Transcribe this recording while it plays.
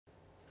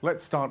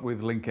Let's start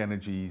with Linc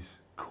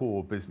Energy's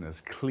core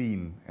business,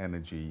 clean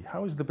energy.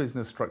 How is the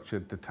business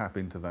structured to tap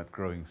into that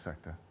growing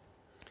sector?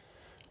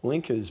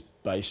 Linc is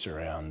based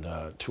around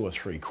 2 or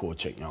 3 core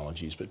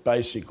technologies, but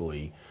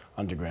basically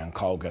underground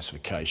coal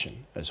gasification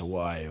as a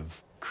way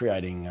of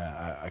creating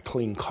a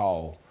clean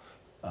coal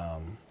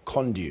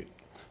conduit.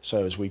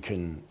 So as we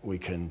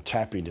can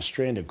tap into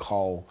stranded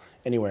coal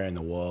anywhere in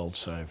the world,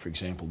 so for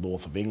example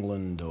north of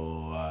England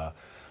or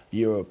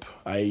Europe,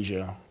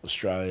 Asia,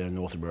 Australia,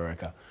 North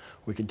America,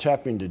 we can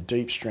tap into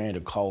deep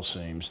stranded coal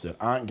seams that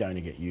aren't going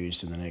to get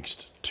used in the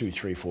next 2,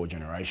 3, 4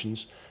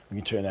 generations. We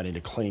can turn that into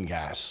clean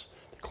gas.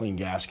 The clean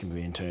gas can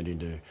be then turned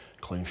into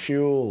clean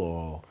fuel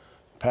or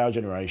power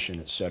generation,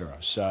 etc.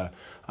 So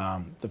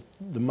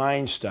the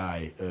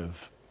mainstay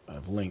of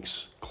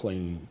Linc's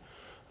clean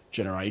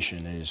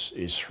generation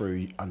is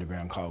through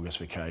underground coal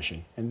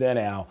gasification, and then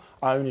our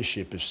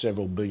ownership of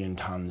several billion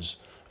tonnes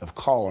of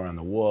coal around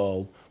the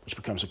world, which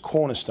becomes a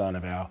cornerstone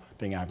of our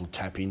being able to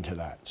tap into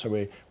that.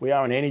 So we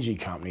are an energy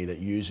company that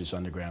uses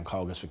underground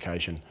coal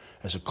gasification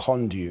as a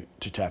conduit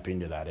to tap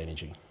into that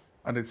energy.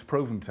 And it's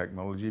proven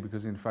technology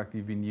because in fact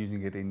you've been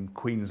using it in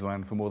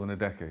Queensland for more than a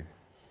decade.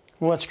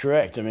 Well, that's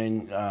correct. I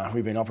mean,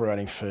 we've been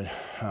operating for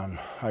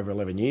over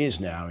 11 years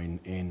now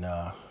in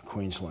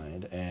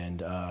Queensland,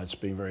 and it's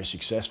been very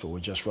successful. We're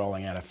just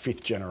rolling out a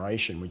 5th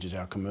generation, which is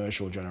our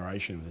commercial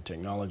generation of the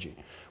technology,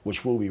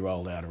 which will be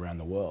rolled out around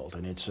the world.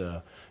 And it's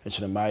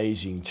an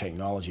amazing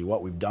technology.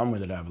 What we've done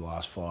with it over the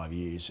last 5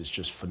 years is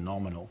just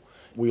phenomenal.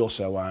 We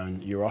also own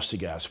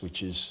Gas,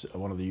 which is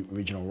one of the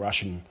original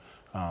Russian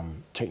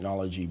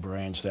technology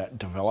brands that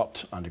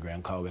developed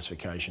underground coal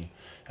gasification,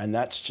 and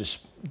that's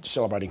just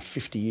celebrating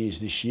 50 years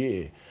this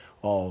year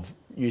of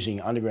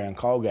using underground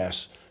coal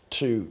gas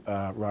to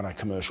run a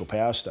commercial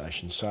power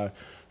station. So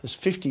there's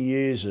 50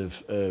 years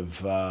of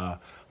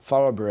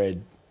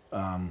thoroughbred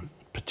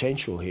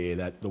potential here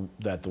that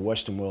the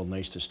Western world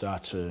needs to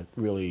start to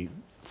really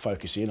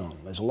focus in on.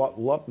 There's a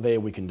lot there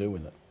we can do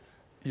with it.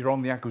 You're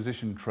on the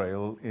acquisition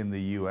trail in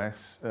the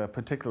US,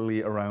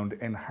 particularly around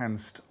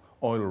enhanced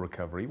oil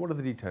recovery. What are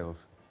the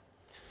details?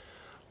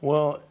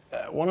 Well,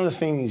 one of the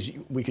things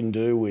we can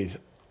do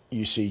with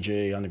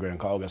UCG, underground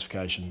coal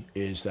gasification,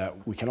 is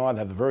that we can either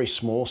have a very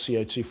small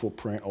CO2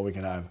 footprint or we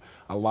can have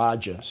a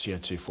larger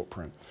CO2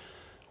 footprint.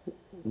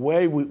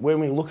 When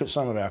we look at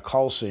some of our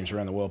coal seams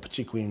around the world,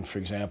 particularly in, for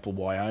example,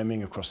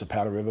 Wyoming, across the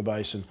Powder River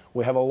Basin,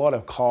 we have a lot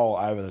of coal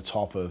over the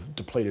top of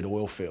depleted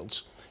oil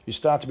fields. You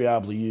start to be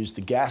able to use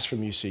the gas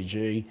from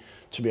UCG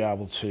to be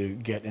able to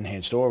get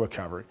enhanced oil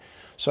recovery.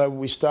 So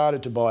we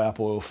started to buy up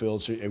oil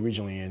fields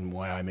originally in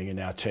Wyoming and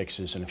now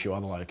Texas and a few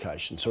other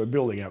locations. So we're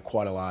building out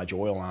quite a large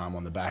oil arm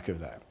on the back of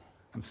that.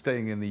 And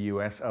staying in the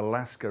US,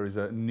 Alaska is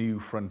a new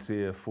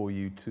frontier for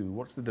you too.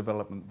 What's the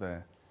development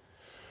there?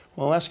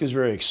 Well, Alaska is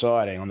very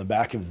exciting. On the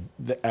back of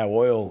our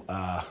oil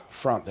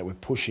front that we're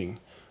pushing,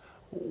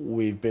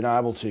 we've been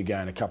able to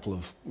gain a couple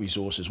of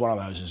resources. One of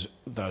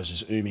those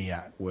is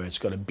Umiat, where it's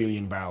got 1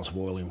 billion barrels of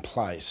oil in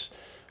place.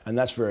 And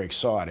that's very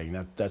exciting.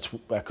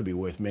 That could be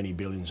worth many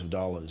billions of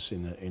dollars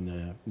in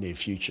the near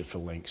future for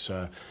Linc.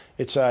 So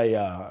it's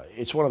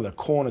one of the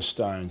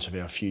cornerstones of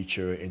our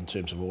future in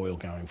terms of oil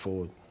going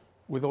forward.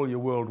 With all your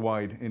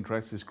worldwide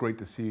interests, it's great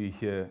to see you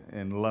here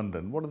in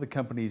London. What are the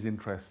company's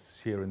interests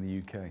here in the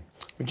UK?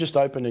 We've just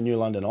opened a new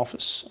London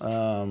office,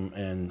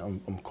 and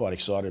I'm quite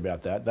excited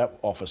about that. That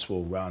office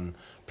will run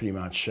pretty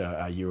much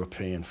our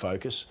European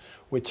focus.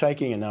 We're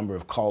taking a number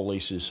of coal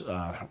leases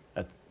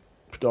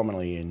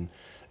predominantly in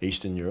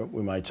Eastern Europe.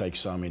 We may take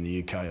some in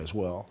the UK as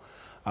well,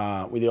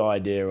 with the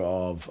idea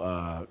of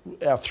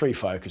our 3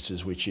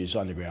 focuses, which is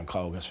underground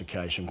coal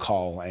gasification,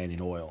 coal and in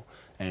oil,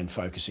 and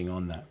focusing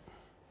on that.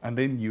 And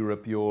in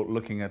Europe, you're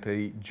looking at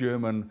a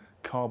German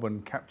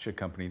carbon capture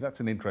company. That's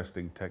an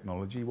interesting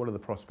technology. What are the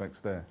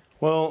prospects there?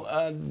 Well,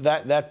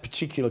 that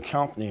particular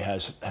company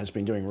has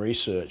been doing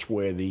research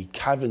where the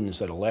caverns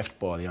that are left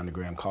by the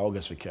underground coal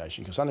gasification,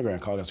 because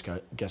underground coal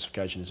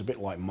gasification is a bit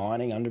like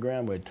mining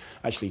underground, where it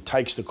actually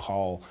takes the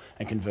coal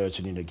and converts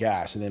it into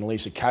gas and then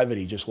leaves a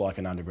cavity just like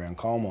an underground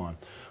coal mine.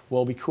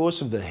 Well,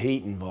 because of the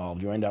heat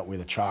involved, you end up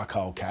with a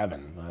charcoal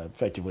cavern,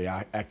 effectively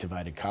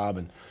activated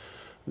carbon.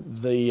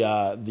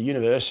 The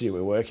university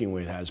we're working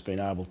with has been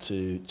able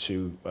to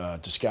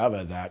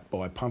discover that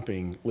by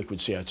pumping liquid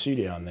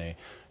CO2 down there,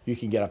 you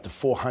can get up to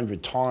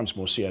 400 times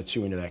more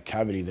CO2 into that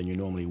cavity than you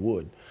normally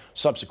would.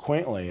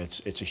 Subsequently,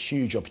 it's a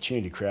huge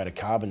opportunity to create a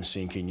carbon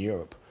sink in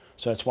Europe.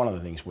 So that's one of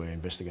the things we're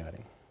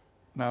investigating.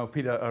 Now,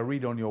 Peter, I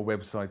read on your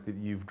website that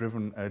you've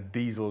driven a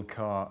diesel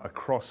car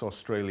across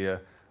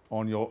Australia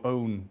on your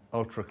own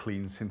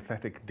ultra-clean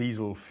synthetic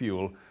diesel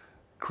fuel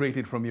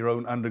created from your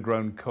own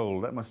underground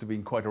coal. That must have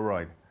been quite a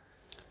ride.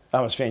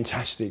 That was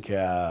fantastic.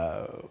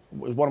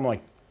 One of my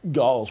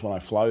goals when I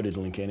floated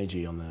Linc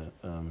Energy on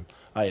the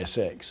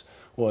ASX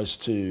was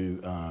to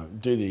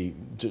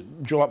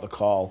drill up the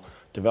coal,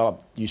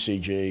 develop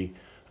UCG,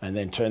 and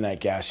then turn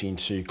that gas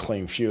into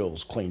clean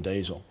fuels, clean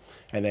diesel,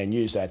 and then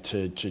use that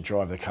to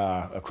drive the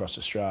car across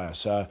Australia.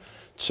 So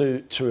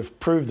to have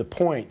proved the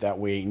point that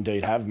we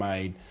indeed have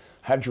made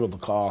have drilled the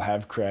coal,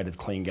 have created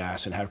clean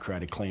gas and have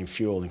created clean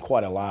fuel in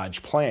quite a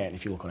large plant.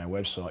 If you look on our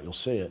website, you'll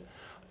see it.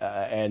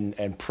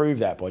 And prove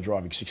that by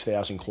driving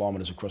 6,000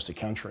 kilometres across the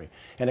country.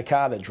 And a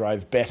car that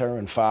drove better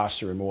and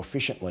faster and more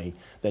efficiently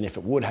than if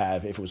it would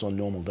have if it was on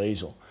normal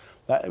diesel.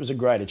 That was a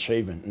great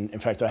achievement. And in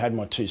fact, I had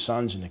my two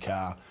sons in the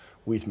car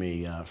with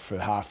me for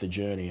half the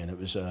journey, and it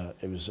was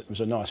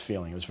a nice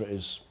feeling. It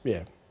was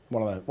yeah,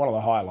 one of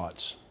the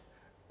highlights.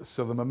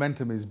 So the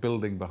momentum is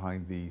building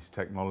behind these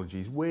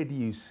technologies. Where do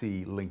you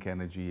see Linc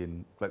Energy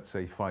in, let's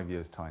say, 5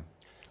 years' time?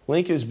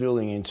 Linc is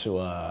building into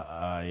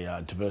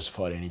a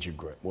diversified energy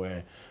group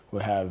where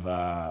we have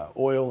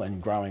oil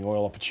and growing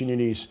oil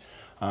opportunities,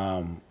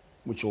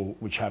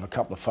 which have a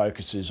couple of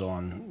focuses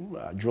on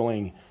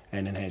drilling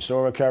and enhanced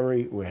oil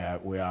recovery.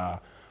 We are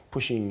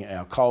pushing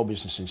our coal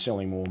business and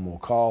selling more and more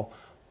coal,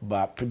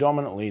 but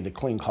predominantly the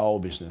clean coal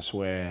business,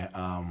 where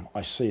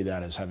I see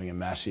that as having a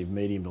massive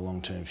medium to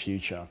long-term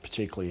future,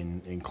 particularly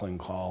in clean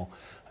coal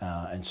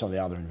and some of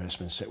the other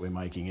investments that we're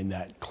making in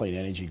that clean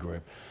energy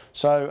group.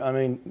 So, I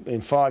mean,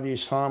 in 5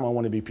 years' time, I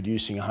want to be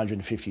producing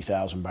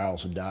 150,000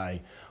 barrels a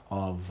day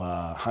of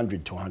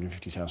 100 to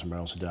 150,000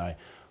 barrels a day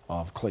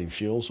of clean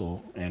fuels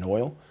and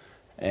oil,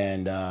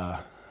 and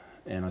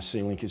I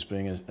see Linc as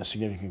being a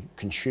significant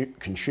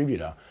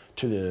contributor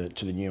to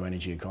the new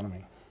energy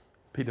economy.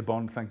 Peter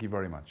Bond, thank you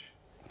very much.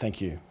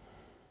 Thank you.